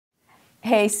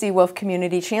Hey, Seawolf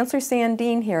community, Chancellor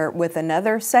Sandine here with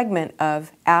another segment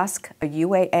of Ask a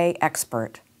UAA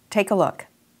Expert. Take a look.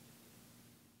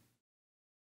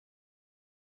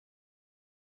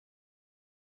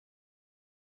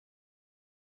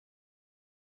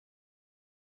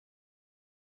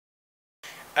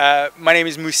 My name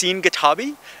is Mouhcine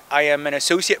Guettabi. I am an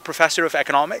associate professor of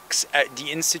economics at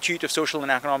the Institute of Social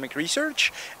and Economic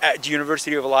Research at the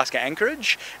University of Alaska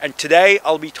Anchorage. And today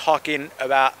I'll be talking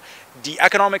about the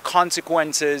economic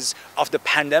consequences of the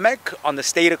pandemic on the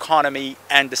state economy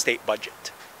and the state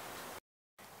budget.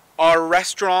 Are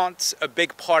restaurants a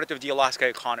big part of the Alaska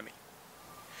economy?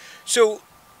 So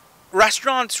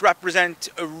restaurants represent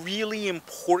a really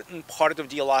important part of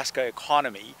the Alaska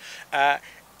economy.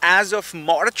 As of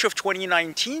March of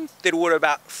 2019, there were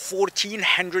about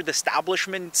 1,400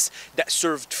 establishments that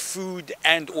served food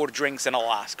and or drinks in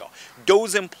Alaska.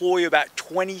 Those employ about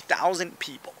 20,000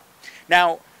 people.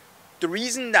 Now, the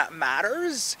reason that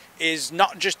matters is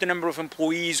not just the number of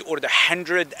employees or the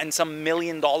 $100 and some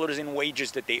million in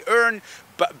wages that they earn,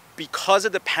 but because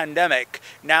of the pandemic,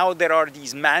 now there are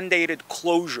these mandated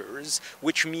closures,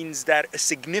 which means that a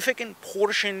significant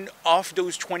portion of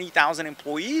those 20,000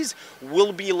 employees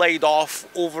will be laid off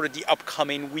over the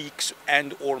upcoming weeks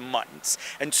and or months.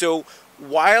 And so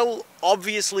while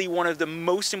obviously one of the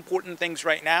most important things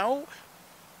right now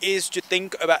is to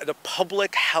think about the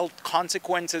public health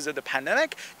consequences of the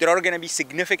pandemic, there are going to be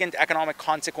significant economic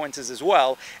consequences as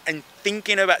well. And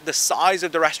thinking about the size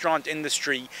of the restaurant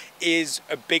industry is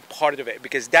a big part of it,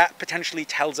 because that potentially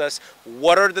tells us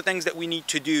what are the things that we need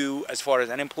to do as far as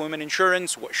unemployment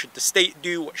insurance, what should the state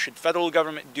do, what should federal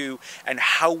government do, and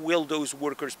how will those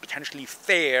workers potentially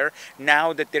fare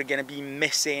now that they're going to be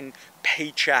missing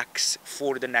paychecks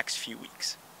for the next few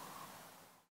weeks.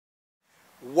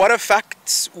 What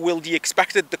effects will the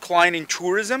expected decline in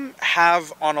tourism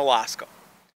have on Alaska?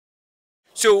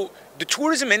 So the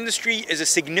tourism industry is a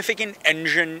significant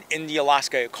engine in the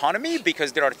Alaska economy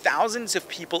because there are thousands of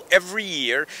people every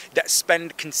year that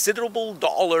spend considerable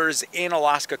dollars in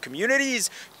Alaska communities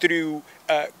through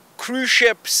cruise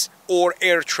ships or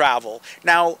air travel.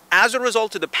 Now, as a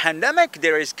result of the pandemic,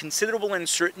 there is considerable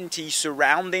uncertainty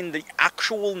surrounding the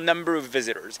actual number of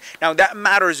visitors. Now, that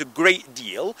matters a great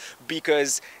deal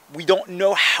because we don't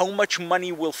know how much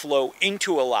money will flow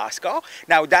into Alaska.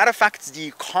 Now, that affects the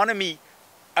economy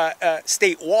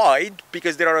statewide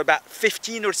because there are about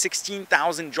 15 or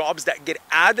 16,000 jobs that get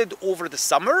added over the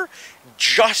summer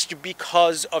just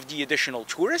because of the additional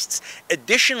tourists.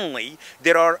 Additionally,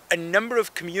 there are a number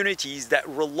of communities that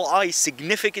rely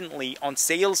significantly on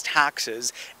sales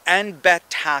taxes and bet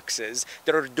taxes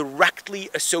that are directly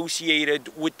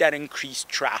associated with that increased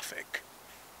traffic.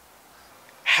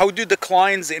 How do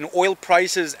declines in oil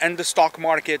prices and the stock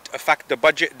market affect the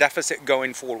budget deficit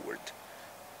going forward?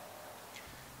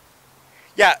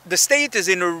 Yeah, the state is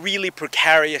in a really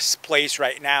precarious place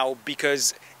right now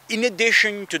because in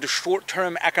addition to the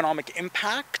short-term economic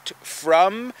impact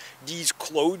from these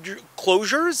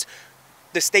closures,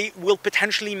 the state will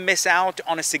potentially miss out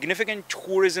on a significant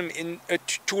tourism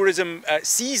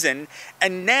season,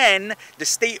 and then the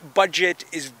state budget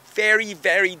is very,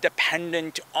 very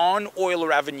dependent on oil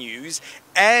revenues,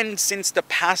 and since the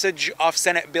passage of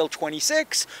Senate Bill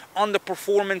 26, on the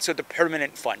performance of the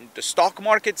permanent fund. The stock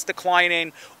market's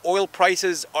declining, oil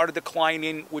prices are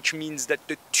declining, which means that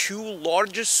the two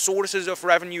largest sources of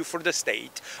revenue for the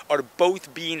state are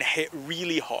both being hit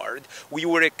really hard. We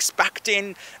were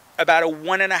expecting about a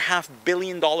 $1.5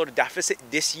 billion deficit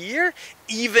this year,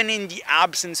 even in the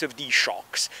absence of these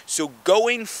shocks. So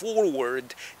going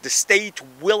forward, the state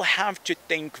will have to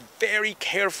think very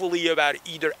carefully about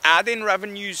either adding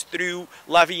revenues through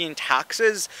levying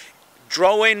taxes,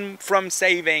 drawing from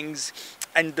savings,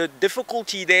 and the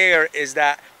difficulty there is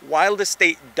that while the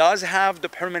state does have the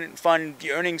permanent fund,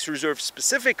 the earnings reserve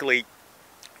specifically,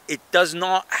 it does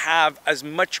not have as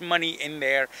much money in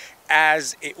there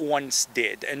as it once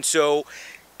did. And so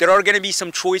there are going to be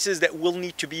some choices that will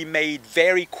need to be made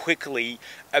very quickly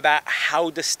about how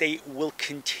the state will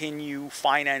continue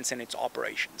financing its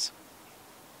operations.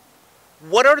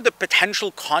 What are the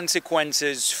potential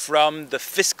consequences from the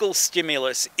fiscal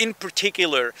stimulus, in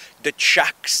particular the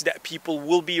checks that people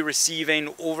will be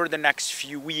receiving over the next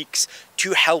few weeks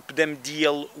to help them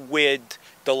deal with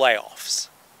the layoffs?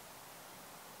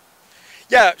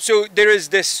 Yeah, so there is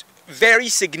this very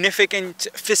significant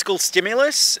fiscal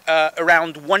stimulus,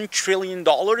 around $1 trillion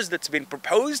that's been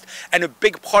proposed, and a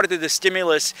big part of the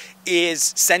stimulus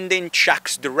is sending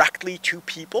checks directly to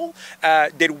people.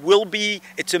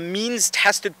 It's a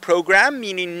means-tested program,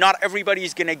 meaning not everybody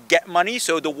is going to get money,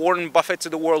 so the Warren Buffetts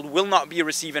of the world will not be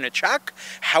receiving a check.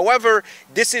 However,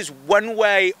 this is one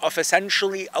way of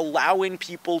essentially allowing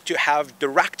people to have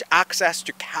direct access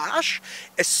to cash,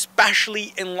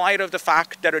 especially in light of the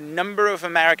fact that a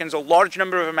large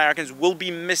number of Americans will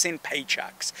be missing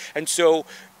paychecks. And so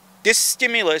this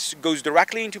stimulus goes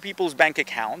directly into people's bank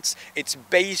accounts. It's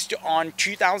based on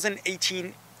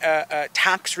 2018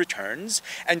 tax returns,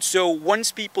 and so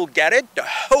once people get it, the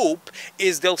hope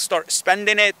is they'll start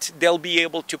spending it, they'll be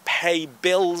able to pay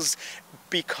bills,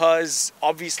 because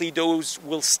obviously those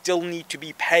will still need to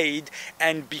be paid,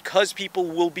 and because people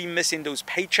will be missing those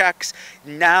paychecks,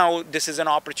 now this is an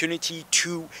opportunity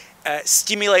to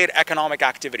stimulate economic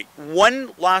activity.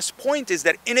 One last point is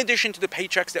that in addition to the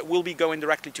paychecks that will be going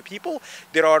directly to people,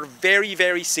 there are very,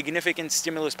 very significant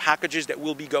stimulus packages that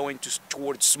will be going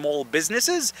towards small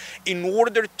businesses in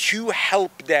order to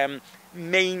help them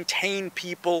maintain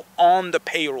people on the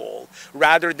payroll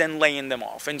rather than laying them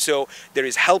off. And so there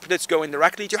is help that's going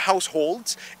directly to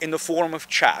households in the form of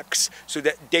checks so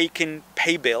that they can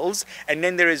pay bills, and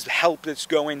then there is help that's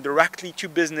going directly to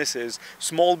businesses,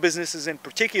 small businesses in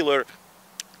particular,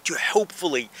 to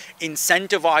hopefully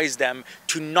incentivize them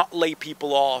to not lay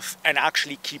people off and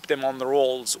actually keep them on the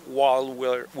rolls while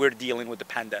we're dealing with the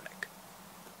pandemic.